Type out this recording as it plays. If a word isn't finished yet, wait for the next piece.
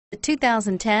The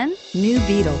 2010 New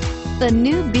Beetle. The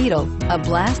New Beetle, a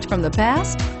blast from the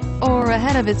past or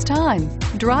ahead of its time?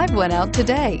 Drive one out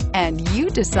today and you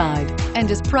decide,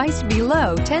 and is priced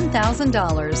below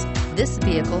 $10,000. This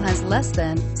vehicle has less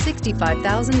than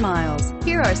 65,000 miles.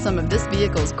 Here are some of this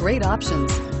vehicle's great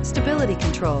options: stability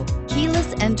control,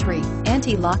 keyless entry,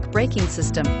 anti-lock braking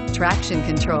system, traction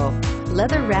control,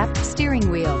 leather-wrapped steering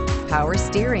wheel, power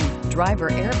steering, driver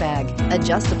airbag,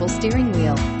 adjustable steering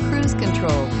wheel, cruise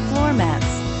control, floor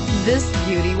mats. This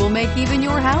beauty will make even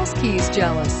your house keys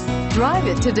jealous. Drive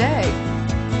it today.